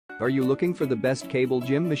Are you looking for the best cable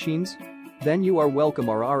gym machines? Then you are welcome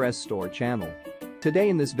our RS Store channel. Today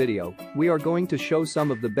in this video, we are going to show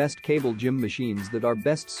some of the best cable gym machines that are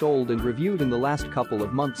best sold and reviewed in the last couple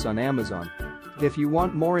of months on Amazon. If you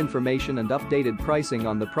want more information and updated pricing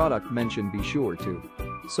on the product mentioned, be sure to.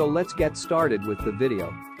 So let's get started with the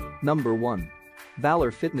video. Number 1.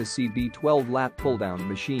 Valor Fitness CB12 Lat Pull-Down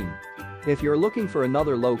Machine. If you're looking for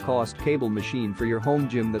another low-cost cable machine for your home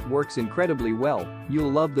gym that works incredibly well,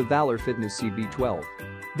 you'll love the Valor Fitness CB12.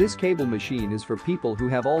 This cable machine is for people who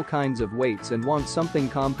have all kinds of weights and want something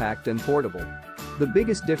compact and portable. The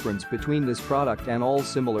biggest difference between this product and all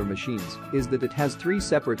similar machines is that it has 3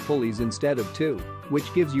 separate pulleys instead of 2,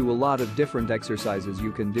 which gives you a lot of different exercises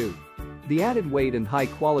you can do. The added weight and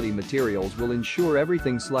high-quality materials will ensure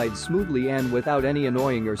everything slides smoothly and without any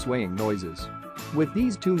annoying or swaying noises. With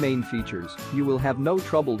these 2 main features, you will have no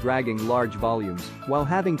trouble dragging large volumes while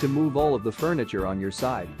having to move all of the furniture on your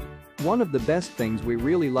side. One of the best things we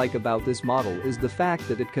really like about this model is the fact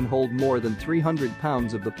that it can hold more than 300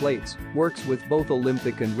 pounds of the plates, works with both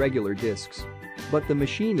Olympic and regular discs. But the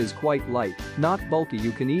machine is quite light, not bulky.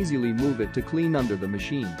 You can easily move it to clean under the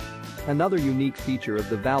machine. Another unique feature of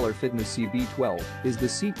the Valor Fitness CB12 is the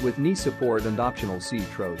seat with knee support and optional seat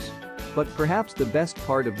throws. But perhaps the best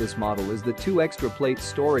part of this model is the 2 extra plate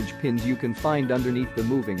storage pins you can find underneath the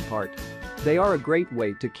moving part. They are a great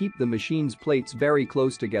way to keep the machine's plates very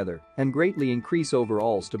close together and greatly increase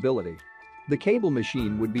overall stability. The cable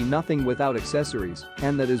machine would be nothing without accessories,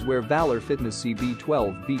 and that is where Valor Fitness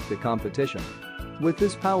CB12 beat the competition. With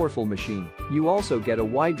this powerful machine, you also get a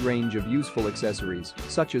wide range of useful accessories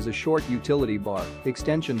such as a short utility bar,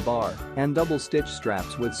 extension bar, and double-stitch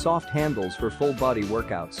straps with soft handles for full-body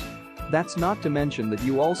workouts. That's not to mention that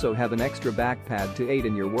you also have an extra back pad to aid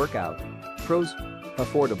in your workout. Pros: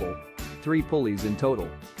 affordable. 3 pulleys in total.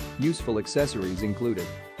 Useful accessories included: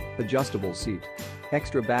 adjustable seat,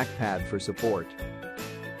 extra back pad for support.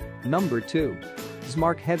 Number 2.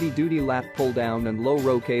 Zmark Heavy Duty Lat Pull-Down and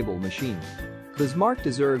Low-Row Cable Machine. The Zmark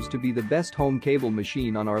deserves to be the best home cable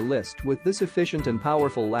machine on our list with this efficient and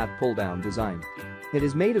powerful lat pull-down design. It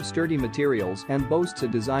is made of sturdy materials and boasts a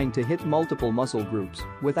design to hit multiple muscle groups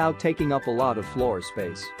without taking up a lot of floor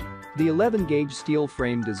space. The 11-gauge steel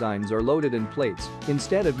frame designs are loaded in plates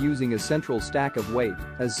instead of using a central stack of weight,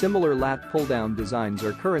 as similar lat pull-down designs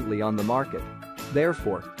are currently on the market.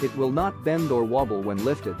 Therefore, it will not bend or wobble when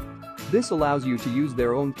lifted. This allows you to use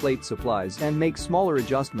their own plate supplies and make smaller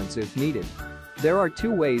adjustments if needed. There are 2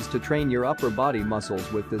 ways to train your upper body muscles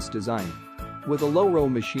with this design. With a low-row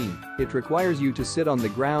machine, it requires you to sit on the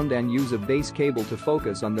ground and use a base cable to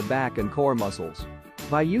focus on the back and core muscles.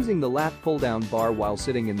 By using the lat pull-down bar while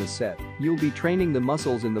sitting in the set, you'll be training the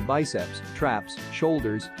muscles in the biceps, traps,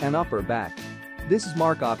 shoulders, and upper back. This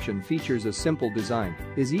Zmark option features a simple design,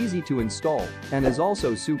 is easy to install, and is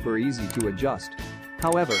also super easy to adjust.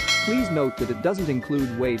 However, please note that it doesn't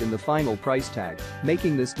include weight in the final price tag,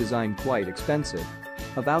 making this design quite expensive.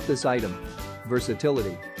 About this item: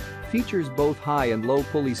 versatility. Features both high and low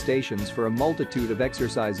pulley stations for a multitude of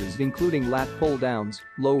exercises including lat pull-downs,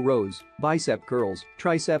 low rows, bicep curls,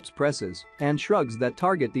 triceps presses, and shrugs that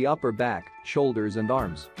target the upper back, shoulders and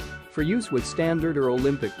arms. For use with standard or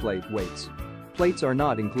Olympic plate weights. Plates are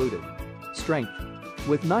not included. Strength.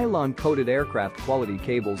 With nylon-coated aircraft-quality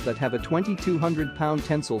cables that have a 2,200-pound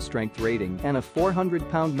tensile strength rating and a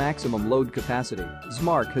 400-pound maximum load capacity,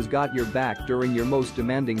 Zmark has got your back during your most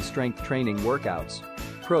demanding strength training workouts.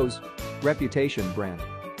 Pros: reputation brand.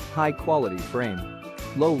 High-quality frame.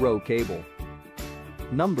 Low-row cable.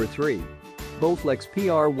 Number 3. Bowflex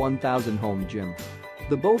PR1000 Home Gym.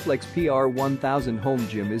 The Bowflex PR1000 Home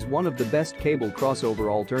Gym is one of the best cable crossover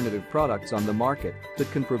alternative products on the market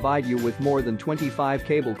that can provide you with more than 25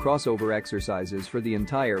 cable crossover exercises for the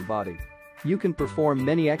entire body. You can perform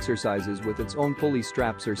many exercises with its own pulley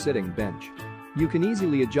straps or sitting bench. You can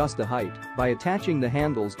easily adjust the height by attaching the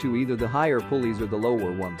handles to either the higher pulleys or the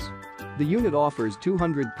lower ones. The unit offers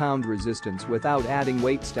 200-pound resistance without adding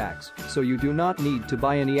weight stacks, so you do not need to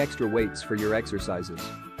buy any extra weights for your exercises.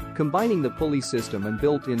 Combining the pulley system and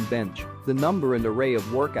built-in bench, the number and array of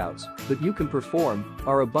workouts that you can perform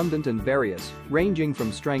are abundant and various, ranging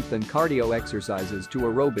from strength and cardio exercises to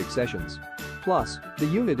aerobic sessions. Plus, the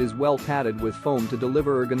unit is well padded with foam to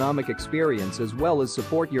deliver ergonomic experience as well as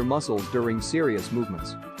support your muscles during serious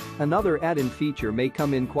movements. Another add-in feature may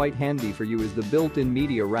come in quite handy for you is the built-in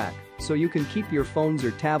media rack, so you can keep your phones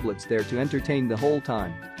or tablets there to entertain the whole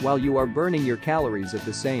time while you are burning your calories at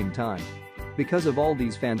the same time. Because of all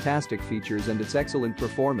these fantastic features and its excellent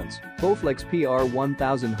performance, Bowflex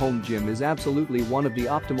PR1000 Home Gym is absolutely one of the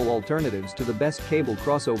optimal alternatives to the best cable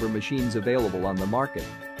crossover machines available on the market.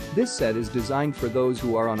 This set is designed for those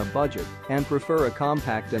who are on a budget and prefer a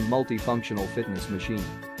compact and multifunctional fitness machine.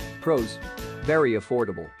 Pros: very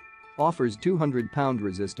affordable. Offers 200-pound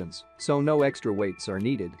resistance, so no extra weights are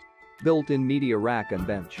needed. Built-in media rack and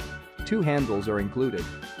bench. 2 handles are included.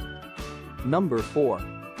 Number 4.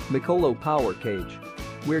 Mikolo Power Cage.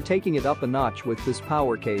 We're taking it up a notch with this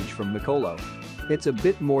power cage from Mikolo. It's a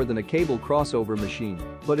bit more than a cable crossover machine,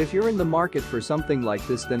 but if you're in the market for something like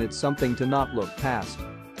this, then it's something to not look past.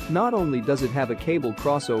 Not only does it have a cable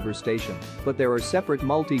crossover station, but there are separate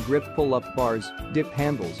multi-grip pull-up bars, dip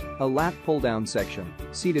handles, a lat pull-down section,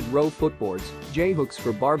 seated row footboards, J-hooks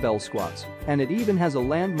for barbell squats, and it even has a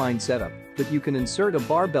landmine setup that you can insert a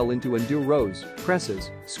barbell into and do rows,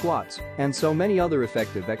 presses, squats, and so many other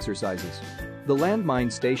effective exercises. The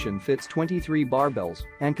landmine station fits 23 barbells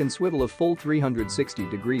and can swivel a full 360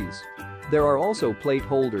 degrees. There are also plate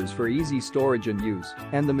holders for easy storage and use,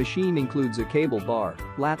 and the machine includes a cable bar,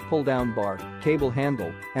 lat pull-down bar, cable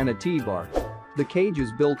handle, and a T-bar. The cage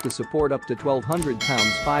is built to support up to 1,200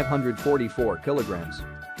 pounds 544 kilograms.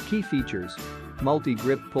 Key features: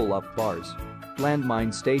 multi-grip pull-up bars,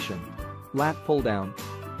 landmine station, lat pull-down,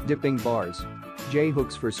 dipping bars,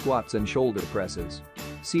 J-hooks for squats and shoulder presses,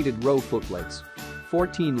 seated row footplates,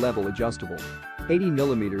 14-level adjustable,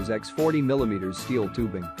 80mm x 40mm steel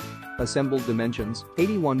tubing. Assembled dimensions: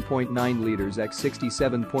 81.9 liters x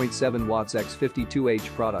 67.7 watts x 52H.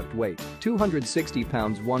 Product weight: 260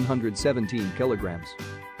 pounds 117 kilograms.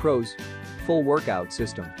 Pros: full workout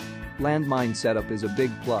system. Landmine setup is a big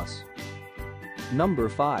plus. Number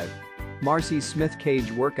 5. Marcy Smith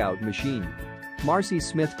Cage Workout Machine. Marcy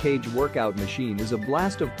Smith Cage Workout Machine is a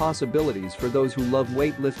blast of possibilities for those who love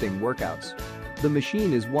weightlifting workouts. The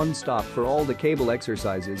machine is one stop for all the cable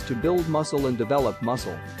exercises to build muscle and develop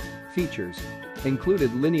muscle. Features: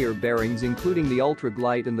 included linear bearings including the Ultra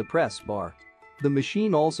Glide and the press bar. The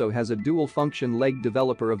machine also has a dual-function leg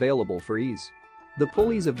developer available for ease. The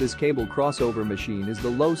pulleys of this cable crossover machine is the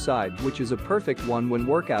low side, which is a perfect one when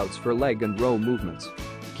workouts for leg and row movements.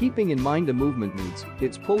 Keeping in mind the movement needs,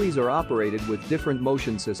 its pulleys are operated with different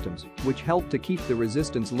motion systems, which help to keep the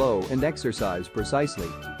resistance low and exercise precisely.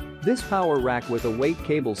 This power rack with a weight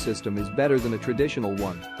cable system is better than a traditional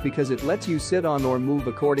one because it lets you sit on or move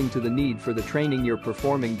according to the need for the training you're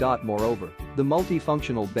performing. Moreover, the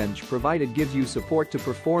multifunctional bench provided gives you support to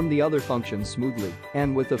perform the other functions smoothly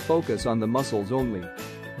and with a focus on the muscles only.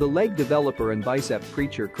 The leg developer and bicep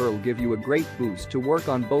preacher curl give you a great boost to work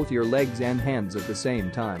on both your legs and hands at the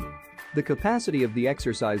same time. The capacity of the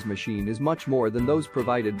exercise machine is much more than those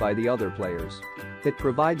provided by the other players. It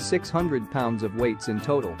provides 600 pounds of weights in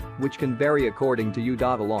total, which can vary according to you.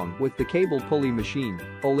 Along with the cable pulley machine,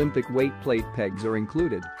 Olympic weight plate pegs are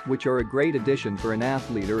included, which are a great addition for an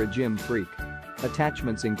athlete or a gym freak.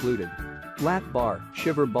 Attachments included: lat bar,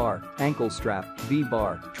 shiver bar, ankle strap,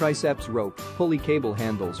 V-bar, triceps rope, pulley cable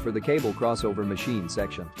handles for the cable crossover machine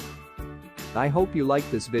section. I hope you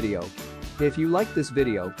liked this video. If you liked this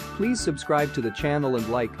video, please subscribe to the channel and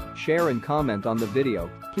like, share and comment on the video.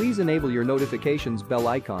 Please enable your notifications bell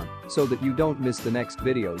icon so that you don't miss the next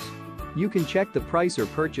videos. You can check the price or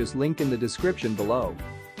purchase link in the description below.